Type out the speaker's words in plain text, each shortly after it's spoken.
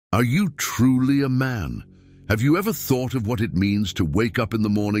Are you truly a man? Have you ever thought of what it means to wake up in the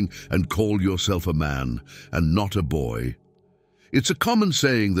morning and call yourself a man and not a boy? It's a common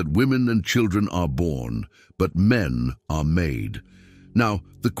saying that women and children are born, but men are made. Now,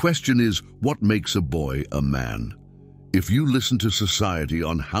 the question is, what makes a boy a man? If you listen to society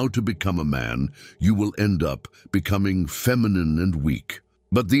on how to become a man, you will end up becoming feminine and weak.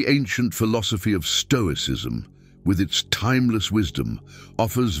 But the ancient philosophy of Stoicism, with its timeless wisdom,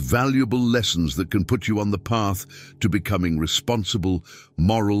 offers valuable lessons that can put you on the path to becoming responsible,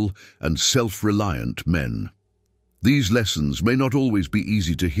 moral, and self-reliant men. These lessons may not always be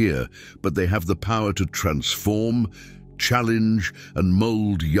easy to hear, but they have the power to transform, challenge, and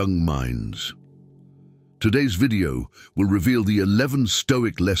mold young minds. Today's video will reveal the 11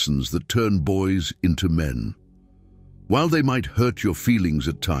 Stoic lessons that turn boys into men. While they might hurt your feelings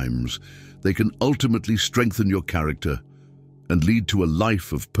at times, they can ultimately strengthen your character and lead to a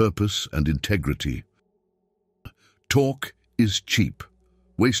life of purpose and integrity. Talk is cheap.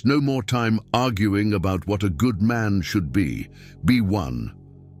 Waste no more time arguing about what a good man should be. Be one.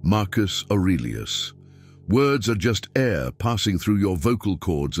 Marcus Aurelius. Words are just air passing through your vocal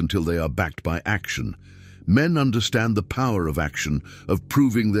cords until they are backed by action. Men understand the power of action, of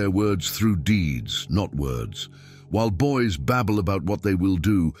proving their words through deeds, not words. While boys babble about what they will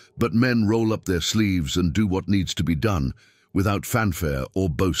do, but men roll up their sleeves and do what needs to be done, without fanfare or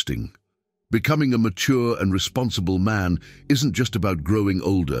boasting. Becoming a mature and responsible man isn't just about growing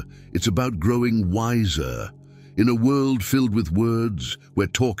older, it's about growing wiser. In a world filled with words, where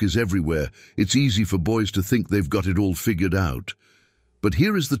talk is everywhere, it's easy for boys to think they've got it all figured out. But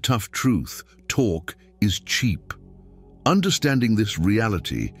here is the tough truth: talk is cheap. Understanding this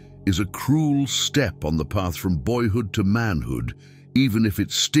reality is a cruel step on the path from boyhood to manhood, even if it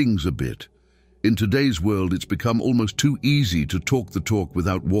stings a bit. In today's world, it's become almost too easy to talk the talk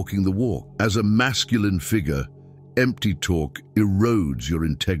without walking the walk. As a masculine figure, empty talk erodes your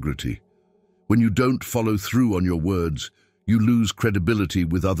integrity. When you don't follow through on your words, you lose credibility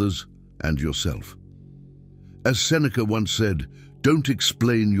with others and yourself. As Seneca once said, don't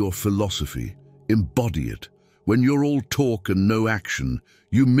explain your philosophy, embody it. When you're all talk and no action,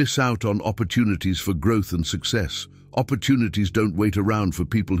 you miss out on opportunities for growth and success. Opportunities don't wait around for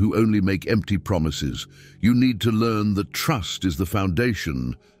people who only make empty promises. You need to learn that trust is the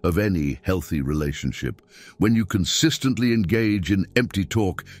foundation of any healthy relationship. When you consistently engage in empty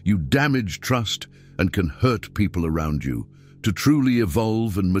talk, you damage trust and can hurt people around you. To truly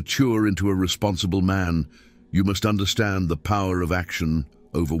evolve and mature into a responsible man, you must understand the power of action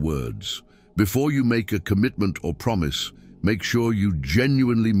over words. Before you make a commitment or promise, make sure you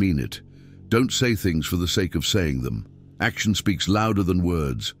genuinely mean it. Don't say things for the sake of saying them. Action speaks louder than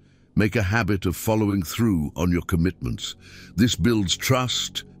words. Make a habit of following through on your commitments. This builds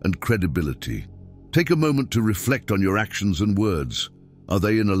trust and credibility. Take a moment to reflect on your actions and words. Are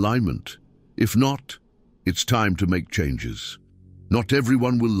they in alignment? If not, it's time to make changes. Not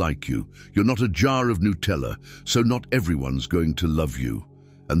everyone will like you. You're not a jar of Nutella, so not everyone's going to love you.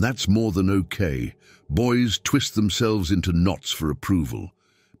 And that's more than okay. Boys twist themselves into knots for approval.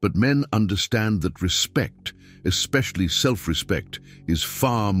 But men understand that respect, especially self-respect, is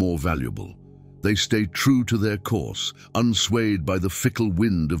far more valuable. They stay true to their course, unswayed by the fickle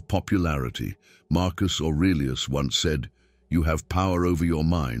wind of popularity. Marcus Aurelius once said, "You have power over your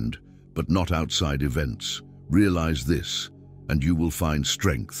mind, but not outside events. Realize this, and you will find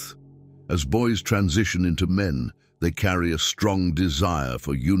strength." As boys transition into men, they carry a strong desire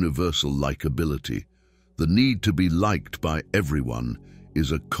for universal likability. The need to be liked by everyone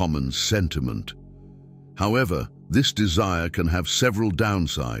is a common sentiment. However, this desire can have several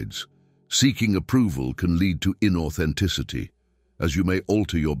downsides. Seeking approval can lead to inauthenticity, as you may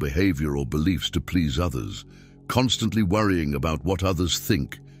alter your behavior or beliefs to please others. Constantly worrying about what others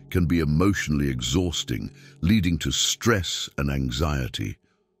think can be emotionally exhausting, leading to stress and anxiety.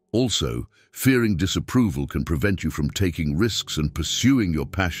 Also, fearing disapproval can prevent you from taking risks and pursuing your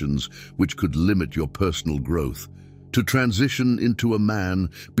passions, which could limit your personal growth. To transition into a man,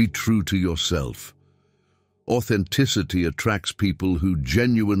 be true to yourself. Authenticity attracts people who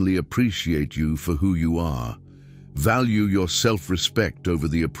genuinely appreciate you for who you are. Value your self-respect over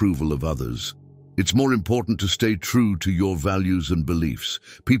the approval of others. It's more important to stay true to your values and beliefs.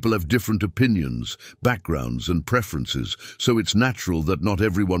 People have different opinions, backgrounds, and preferences, so it's natural that not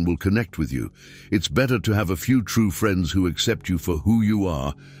everyone will connect with you. It's better to have a few true friends who accept you for who you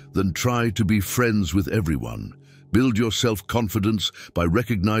are than try to be friends with everyone. Build your self-confidence by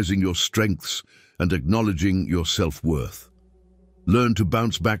recognizing your strengths and acknowledging your self-worth. Learn to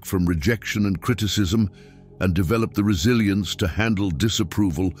bounce back from rejection and criticism and develop the resilience to handle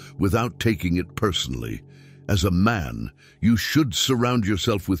disapproval without taking it personally. As a man, you should surround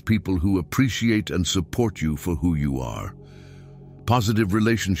yourself with people who appreciate and support you for who you are. Positive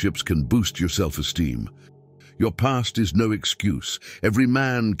relationships can boost your self-esteem. Your past is no excuse. Every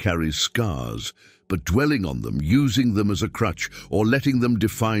man carries scars, but dwelling on them, using them as a crutch, or letting them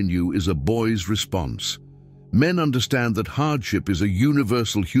define you is a boy's response. Men understand that hardship is a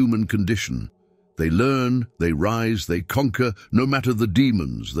universal human condition. They learn, they rise, they conquer, no matter the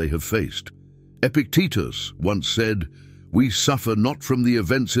demons they have faced. Epictetus once said, "We suffer not from the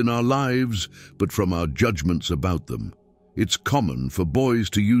events in our lives, but from our judgments about them." It's common for boys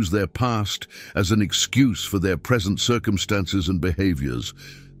to use their past as an excuse for their present circumstances and behaviors.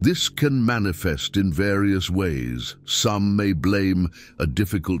 This can manifest in various ways. Some may blame a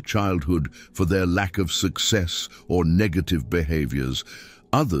difficult childhood for their lack of success or negative behaviors.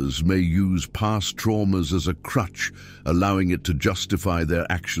 Others may use past traumas as a crutch, allowing it to justify their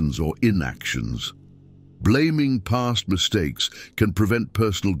actions or inactions. Blaming past mistakes can prevent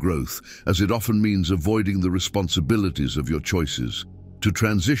personal growth, as it often means avoiding the responsibilities of your choices. To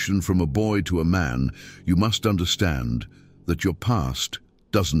transition from a boy to a man, you must understand that your past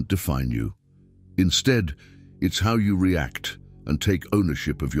doesn't define you. Instead, it's how you react and take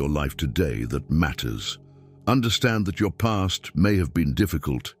ownership of your life today that matters. Understand that your past may have been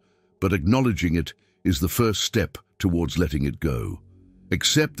difficult, but acknowledging it is the first step towards letting it go.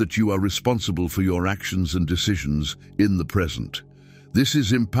 Accept that you are responsible for your actions and decisions in the present. This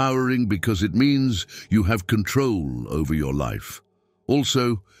is empowering because it means you have control over your life.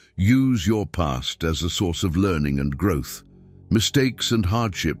 Also, use your past as a source of learning and growth. Mistakes and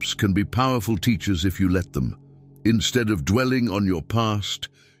hardships can be powerful teachers if you let them. Instead of dwelling on your past,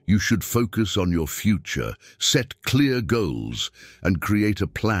 you should focus on your future, set clear goals, and create a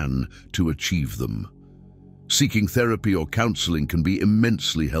plan to achieve them. Seeking therapy or counseling can be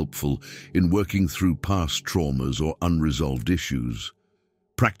immensely helpful in working through past traumas or unresolved issues.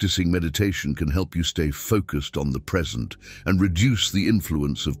 Practicing meditation can help you stay focused on the present and reduce the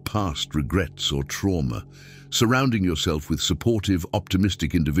influence of past regrets or trauma. Surrounding yourself with supportive,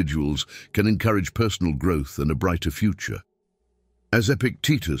 optimistic individuals can encourage personal growth and a brighter future. As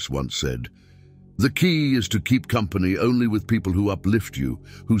Epictetus once said, "The key is to keep company only with people who uplift you,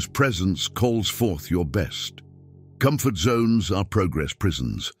 whose presence calls forth your best." Comfort zones are progress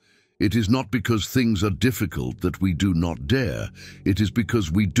prisons. It is not because things are difficult that we do not dare. It is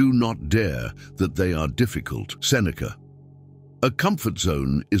because we do not dare that they are difficult. Seneca. A comfort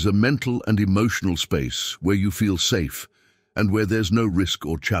zone is a mental and emotional space where you feel safe and where there's no risk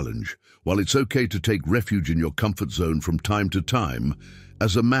or challenge. While it's okay to take refuge in your comfort zone from time to time,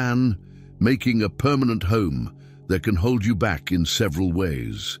 as a man, making a permanent home that can hold you back in several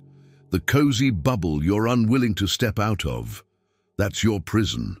ways. The cozy bubble you're unwilling to step out of, that's your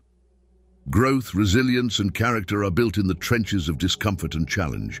prison. Growth, resilience, and character are built in the trenches of discomfort and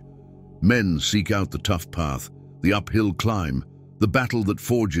challenge. Men seek out the tough path, the uphill climb, the battle that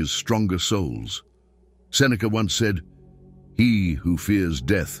forges stronger souls. Seneca once said, "He who fears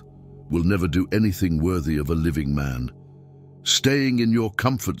death will never do anything worthy of a living man." Staying in your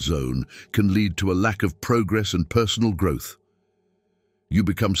comfort zone can lead to a lack of progress and personal growth. You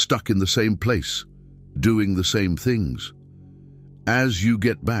become stuck in the same place, doing the same things. As you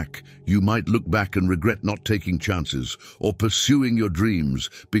get back, you might look back and regret not taking chances or pursuing your dreams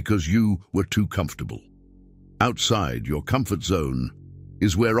because you were too comfortable. Outside your comfort zone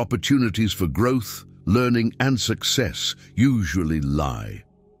is where opportunities for growth, learning, and success usually lie.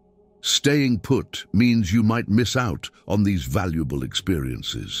 Staying put means you might miss out on these valuable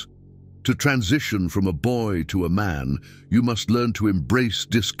experiences. To transition from a boy to a man, you must learn to embrace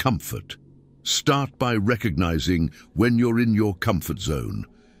discomfort. Start by recognizing when you're in your comfort zone.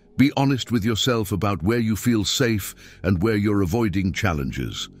 Be honest with yourself about where you feel safe and where you're avoiding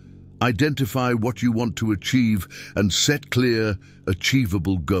challenges. Identify what you want to achieve and set clear,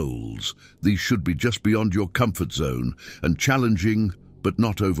 achievable goals. These should be just beyond your comfort zone and challenging, but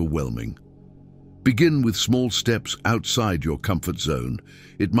not overwhelming. Begin with small steps outside your comfort zone.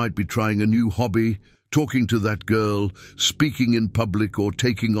 It might be trying a new hobby, talking to that girl, speaking in public, or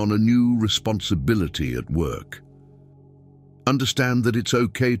taking on a new responsibility at work. Understand that it's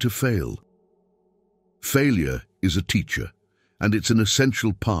okay to fail. Failure is a teacher, and it's an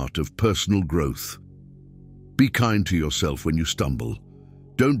essential part of personal growth. Be kind to yourself when you stumble.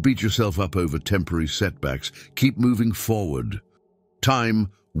 Don't beat yourself up over temporary setbacks. Keep moving forward. Time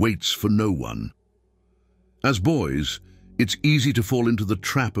waits for no one. As boys, it's easy to fall into the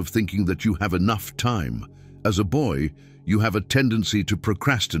trap of thinking that you have enough time. As a boy, you have a tendency to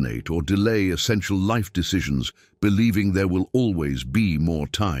procrastinate or delay essential life decisions, believing there will always be more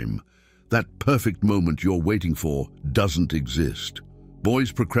time. That perfect moment you're waiting for doesn't exist.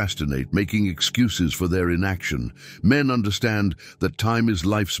 Boys procrastinate, making excuses for their inaction. Men understand that time is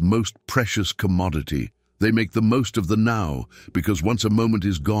life's most precious commodity. They make the most of the now, because once a moment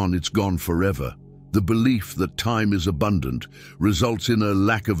is gone, it's gone forever. The belief that time is abundant results in a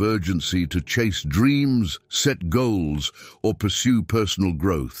lack of urgency to chase dreams, set goals, or pursue personal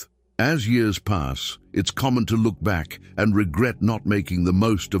growth. As years pass, it's common to look back and regret not making the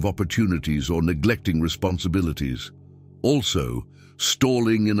most of opportunities or neglecting responsibilities. Also,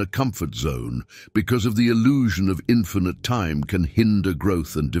 stalling in a comfort zone because of the illusion of infinite time can hinder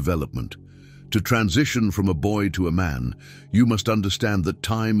growth and development. To transition from a boy to a man, you must understand that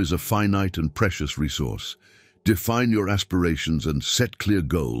time is a finite and precious resource. Define your aspirations and set clear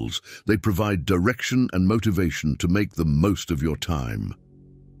goals. They provide direction and motivation to make the most of your time.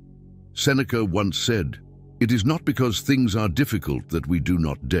 Seneca once said, "It is not because things are difficult that we do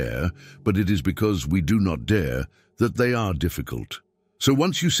not dare, but it is because we do not dare that they are difficult." So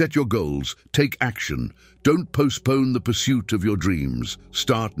once you set your goals, take action. Don't postpone the pursuit of your dreams.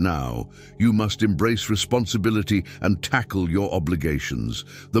 Start now. You must embrace responsibility and tackle your obligations.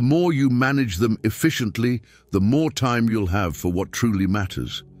 The more you manage them efficiently, the more time you'll have for what truly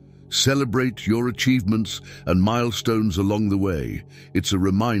matters. Celebrate your achievements and milestones along the way. It's a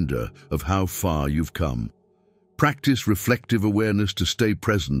reminder of how far you've come. Practice reflective awareness to stay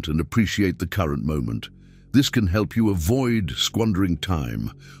present and appreciate the current moment. This can help you avoid squandering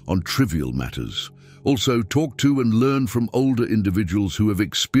time on trivial matters. Also, talk to and learn from older individuals who have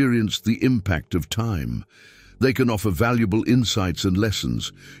experienced the impact of time. They can offer valuable insights and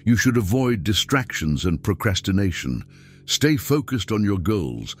lessons. You should avoid distractions and procrastination. Stay focused on your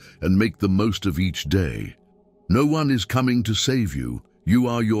goals and make the most of each day. No one is coming to save you. You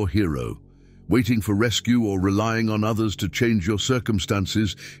are your hero. Waiting for rescue or relying on others to change your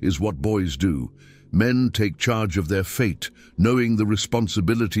circumstances is what boys do. Men take charge of their fate, knowing the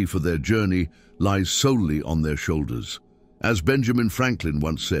responsibility for their journey lies solely on their shoulders. As Benjamin Franklin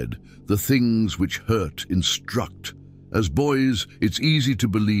once said, "The things which hurt instruct." As boys, it's easy to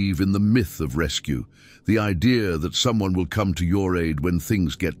believe in the myth of rescue, the idea that someone will come to your aid when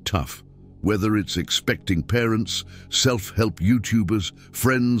things get tough. Whether it's expecting parents, self-help YouTubers,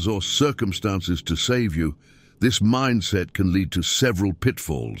 friends, or circumstances to save you, this mindset can lead to several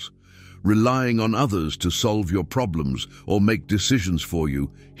pitfalls. Relying on others to solve your problems or make decisions for you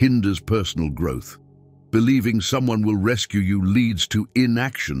hinders personal growth. Believing someone will rescue you leads to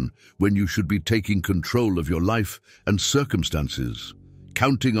inaction when you should be taking control of your life and circumstances.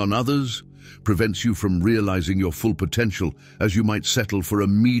 Counting on others prevents you from realizing your full potential, as you might settle for a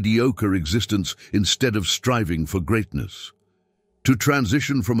mediocre existence instead of striving for greatness. To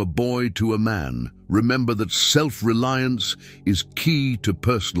transition from a boy to a man, remember that self-reliance is key to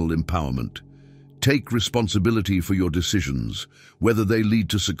personal empowerment. Take responsibility for your decisions, whether they lead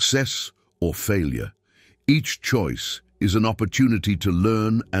to success or failure. Each choice is an opportunity to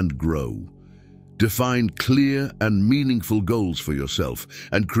learn and grow. Define clear and meaningful goals for yourself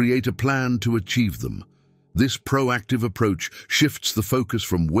and create a plan to achieve them. This proactive approach shifts the focus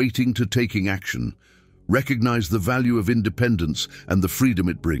from waiting to taking action. Recognize the value of independence and the freedom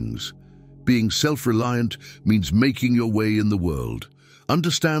it brings. Being self-reliant means making your way in the world.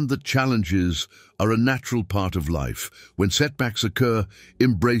 Understand that challenges are a natural part of life. When setbacks occur,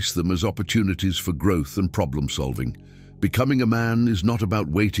 embrace them as opportunities for growth and problem-solving. Becoming a man is not about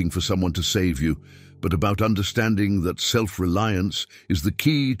waiting for someone to save you, but about understanding that self-reliance is the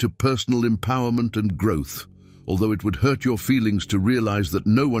key to personal empowerment and growth. Although it would hurt your feelings to realize that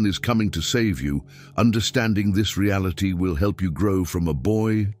no one is coming to save you, understanding this reality will help you grow from a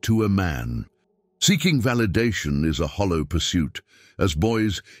boy to a man. Seeking validation is a hollow pursuit. As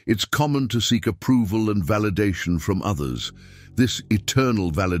boys, it's common to seek approval and validation from others. This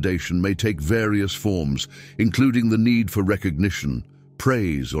eternal validation may take various forms, including the need for recognition,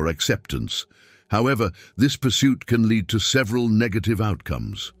 praise, or acceptance. However, this pursuit can lead to several negative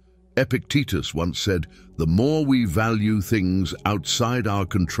outcomes. Epictetus once said, "The more we value things outside our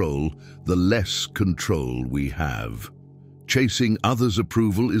control, the less control we have." Chasing others'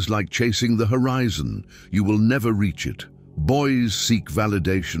 approval is like chasing the horizon. You will never reach it. Boys seek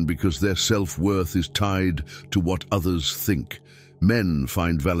validation because their self-worth is tied to what others think. Men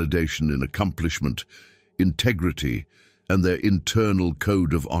find validation in accomplishment, integrity, and their internal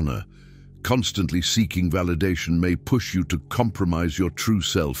code of honor. Constantly seeking validation may push you to compromise your true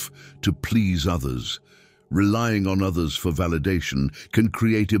self to please others. Relying on others for validation can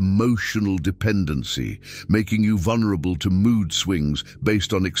create emotional dependency, making you vulnerable to mood swings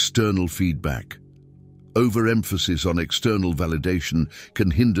based on external feedback. Overemphasis on external validation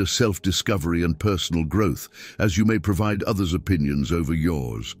can hinder self-discovery and personal growth, as you may provide others' opinions over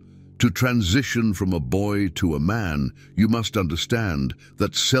yours. To transition from a boy to a man, you must understand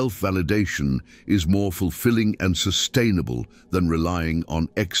that self-validation is more fulfilling and sustainable than relying on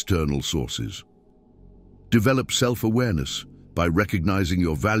external sources. Develop self-awareness by recognizing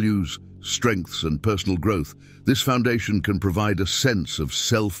your values, strengths, and personal growth. This foundation can provide a sense of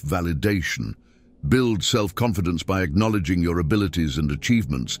self-validation. Build self-confidence by acknowledging your abilities and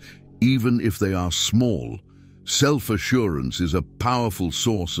achievements, even if they are small. Self-assurance is a powerful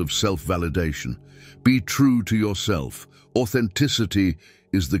source of self-validation. Be true to yourself. Authenticity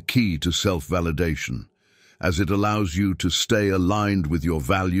is the key to self-validation, as it allows you to stay aligned with your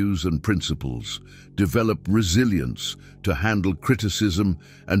values and principles. Develop resilience to handle criticism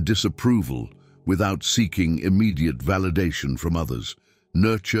and disapproval without seeking immediate validation from others.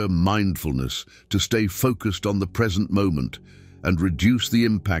 Nurture mindfulness to stay focused on the present moment and reduce the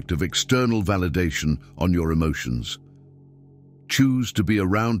impact of external validation on your emotions. Choose to be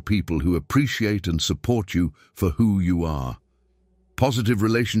around people who appreciate and support you for who you are. Positive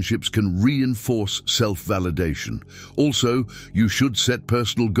relationships can reinforce self-validation. Also, you should set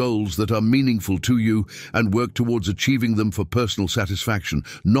personal goals that are meaningful to you and work towards achieving them for personal satisfaction,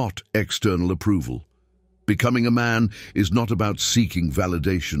 not external approval. Becoming a man is not about seeking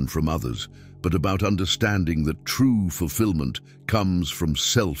validation from others, but about understanding that true fulfillment comes from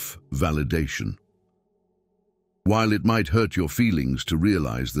self-validation. While it might hurt your feelings to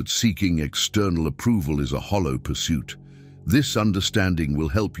realize that seeking external approval is a hollow pursuit, this understanding will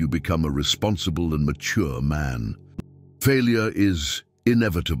help you become a responsible and mature man. Failure is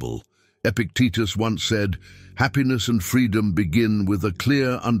inevitable. Epictetus once said, "Happiness and freedom begin with a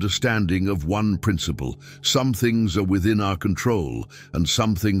clear understanding of one principle. Some things are within our control, and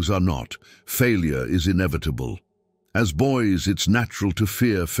some things are not. Failure is inevitable." As boys, it's natural to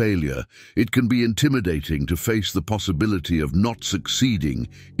fear failure. It can be intimidating to face the possibility of not succeeding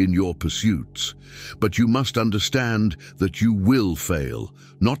in your pursuits. But you must understand that you will fail,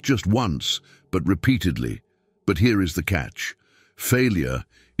 not just once, but repeatedly. But here is the catch. Failure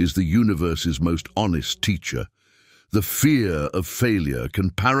is the universe's most honest teacher. The fear of failure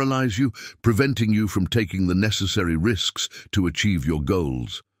can paralyze you, preventing you from taking the necessary risks to achieve your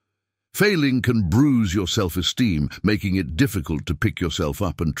goals. Failing can bruise your self-esteem, making it difficult to pick yourself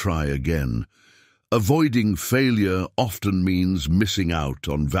up and try again. Avoiding failure often means missing out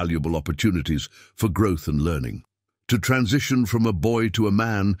on valuable opportunities for growth and learning. To transition from a boy to a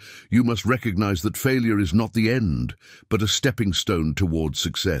man, you must recognize that failure is not the end, but a stepping stone towards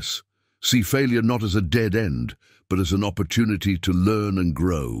success. See failure not as a dead end, but as an opportunity to learn and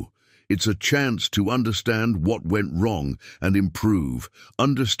grow. It's a chance to understand what went wrong and improve.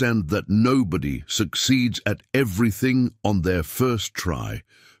 Understand that nobody succeeds at everything on their first try,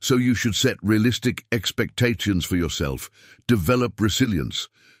 so you should set realistic expectations for yourself. Develop resilience,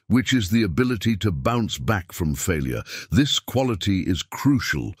 which is the ability to bounce back from failure. This quality is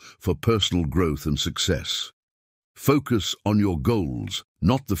crucial for personal growth and success. Focus on your goals,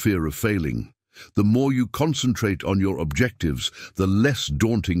 not the fear of failing. The more you concentrate on your objectives, the less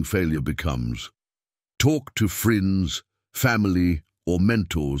daunting failure becomes. Talk to friends, family, or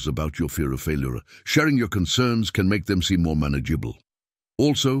mentors about your fear of failure. Sharing your concerns can make them seem more manageable.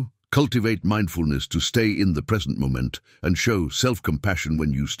 Also, cultivate mindfulness to stay in the present moment and show self-compassion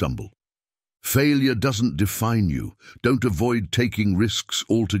when you stumble. Failure doesn't define you. Don't avoid taking risks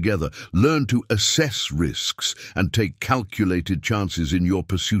altogether. Learn to assess risks and take calculated chances in your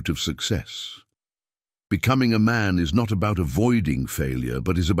pursuit of success. Becoming a man is not about avoiding failure,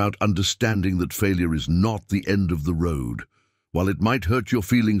 but is about understanding that failure is not the end of the road. While it might hurt your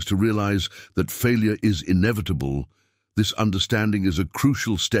feelings to realize that failure is inevitable, this understanding is a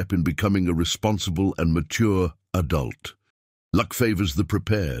crucial step in becoming a responsible and mature adult. Luck favors the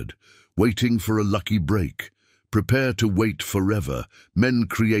prepared. Waiting for a lucky break. Prepare to wait forever. Men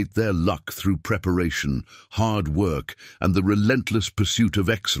create their luck through preparation, hard work, and the relentless pursuit of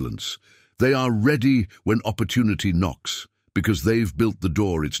excellence. They are ready when opportunity knocks, because they've built the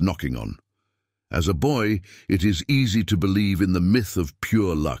door it's knocking on. As a boy, it is easy to believe in the myth of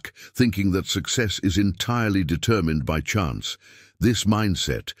pure luck, thinking that success is entirely determined by chance. This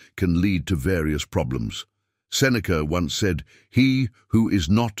mindset can lead to various problems. Seneca once said, "He who is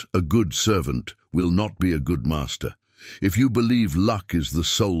not a good servant will not be a good master." If you believe luck is the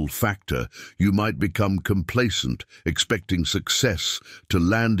sole factor, you might become complacent, expecting success to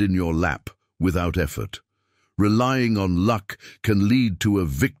land in your lap without effort. Relying on luck can lead to a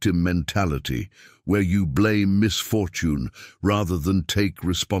victim mentality, where you blame misfortune rather than take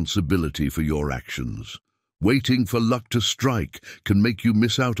responsibility for your actions. Waiting for luck to strike can make you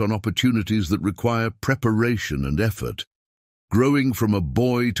miss out on opportunities that require preparation and effort. Growing from a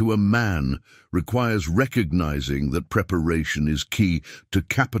boy to a man requires recognizing that preparation is key to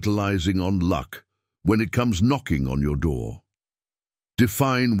capitalizing on luck when it comes knocking on your door.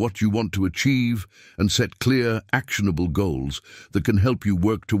 Define what you want to achieve and set clear, actionable goals that can help you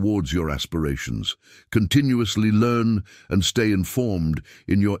work towards your aspirations. Continuously learn and stay informed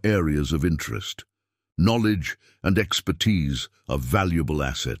in your areas of interest. Knowledge and expertise are valuable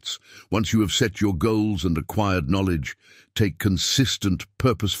assets. Once you have set your goals and acquired knowledge, take consistent,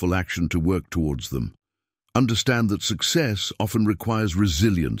 purposeful action to work towards them. Understand that success often requires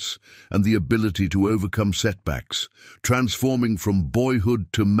resilience and the ability to overcome setbacks. Transforming from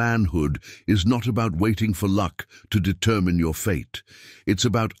boyhood to manhood is not about waiting for luck to determine your fate. It's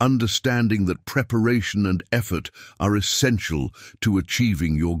about understanding that preparation and effort are essential to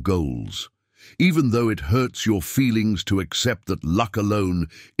achieving your goals. Even though it hurts your feelings to accept that luck alone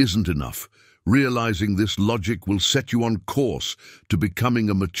isn't enough, realizing this logic will set you on course to becoming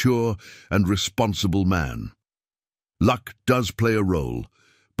a mature and responsible man. Luck does play a role,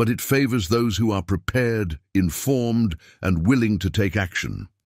 but it favors those who are prepared, informed, and willing to take action.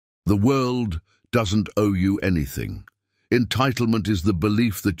 The world doesn't owe you anything. Entitlement is the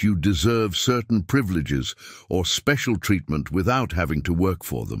belief that you deserve certain privileges or special treatment without having to work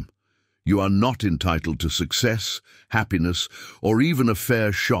for them. You are not entitled to success, happiness, or even a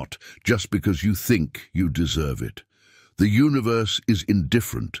fair shot just because you think you deserve it. The universe is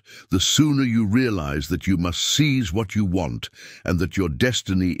indifferent. The sooner you realize that you must seize what you want and that your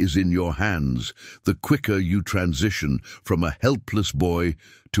destiny is in your hands, the quicker you transition from a helpless boy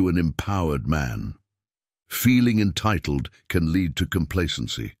to an empowered man. Feeling entitled can lead to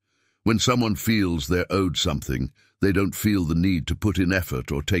complacency. When someone feels they're owed something, they don't feel the need to put in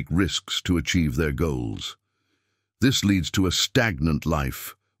effort or take risks to achieve their goals. This leads to a stagnant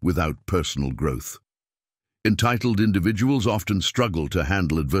life without personal growth. Entitled individuals often struggle to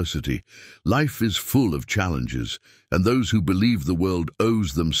handle adversity. Life is full of challenges, and those who believe the world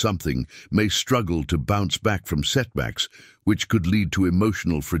owes them something may struggle to bounce back from setbacks, which could lead to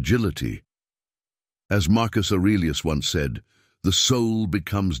emotional fragility. As Marcus Aurelius once said, "The soul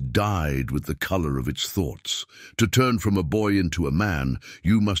becomes dyed with the color of its thoughts." To turn from a boy into a man,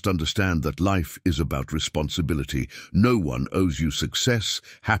 you must understand that life is about responsibility. No one owes you success,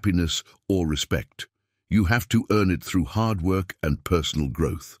 happiness, or respect. You have to earn it through hard work and personal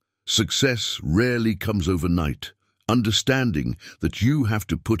growth. Success rarely comes overnight. Understanding that you have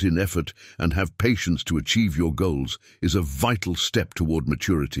to put in effort and have patience to achieve your goals is a vital step toward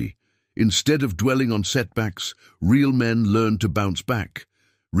maturity. Instead of dwelling on setbacks, real men learn to bounce back.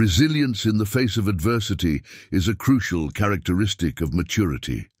 Resilience in the face of adversity is a crucial characteristic of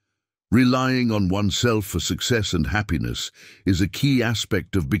maturity. Relying on oneself for success and happiness is a key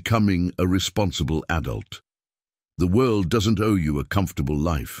aspect of becoming a responsible adult. The world doesn't owe you a comfortable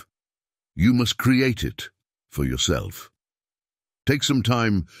life. You must create it for yourself. Take some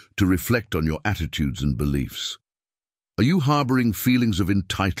time to reflect on your attitudes and beliefs. Are you harboring feelings of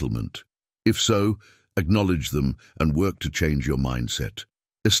entitlement? If so, acknowledge them and work to change your mindset.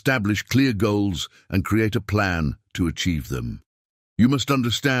 Establish clear goals and create a plan to achieve them. You must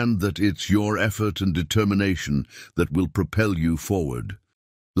understand that it's your effort and determination that will propel you forward.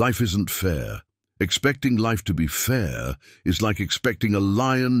 Life isn't fair. Expecting life to be fair is like expecting a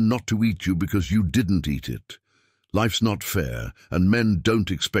lion not to eat you because you didn't eat it. Life's not fair, and men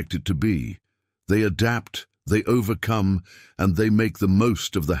don't expect it to be. They adapt, they overcome, and they make the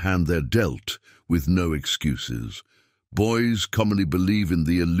most of the hand they're dealt, with no excuses. Boys commonly believe in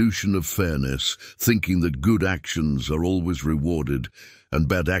the illusion of fairness, thinking that good actions are always rewarded and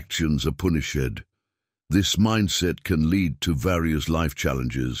bad actions are punished. This mindset can lead to various life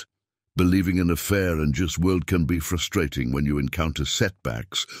challenges. Believing in a fair and just world can be frustrating when you encounter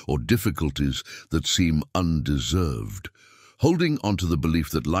setbacks or difficulties that seem undeserved. Holding onto the belief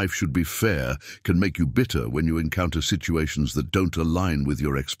that life should be fair can make you bitter when you encounter situations that don't align with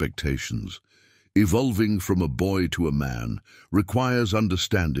your expectations. Evolving from a boy to a man requires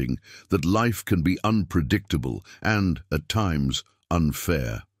understanding that life can be unpredictable and, at times,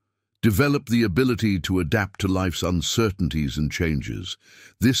 unfair. Develop the ability to adapt to life's uncertainties and changes.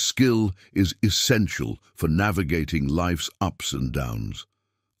 This skill is essential for navigating life's ups and downs.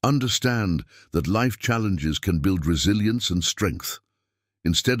 Understand that life challenges can build resilience and strength.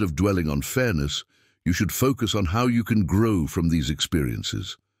 Instead of dwelling on fairness, you should focus on how you can grow from these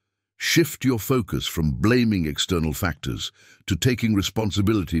experiences. Shift your focus from blaming external factors to taking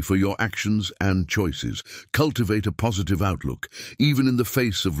responsibility for your actions and choices. Cultivate a positive outlook, even in the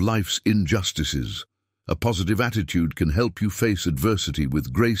face of life's injustices. A positive attitude can help you face adversity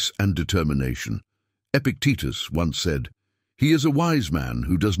with grace and determination. Epictetus once said, "He is a wise man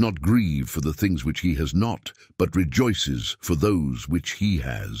who does not grieve for the things which he has not, but rejoices for those which he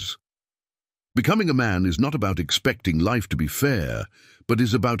has." Becoming a man is not about expecting life to be fair, but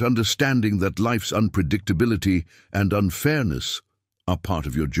is about understanding that life's unpredictability and unfairness are part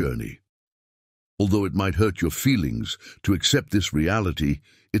of your journey. Although it might hurt your feelings to accept this reality,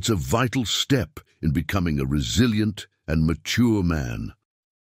 it's a vital step in becoming a resilient and mature man.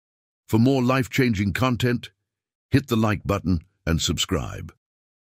 For more life-changing content, hit the like button and subscribe.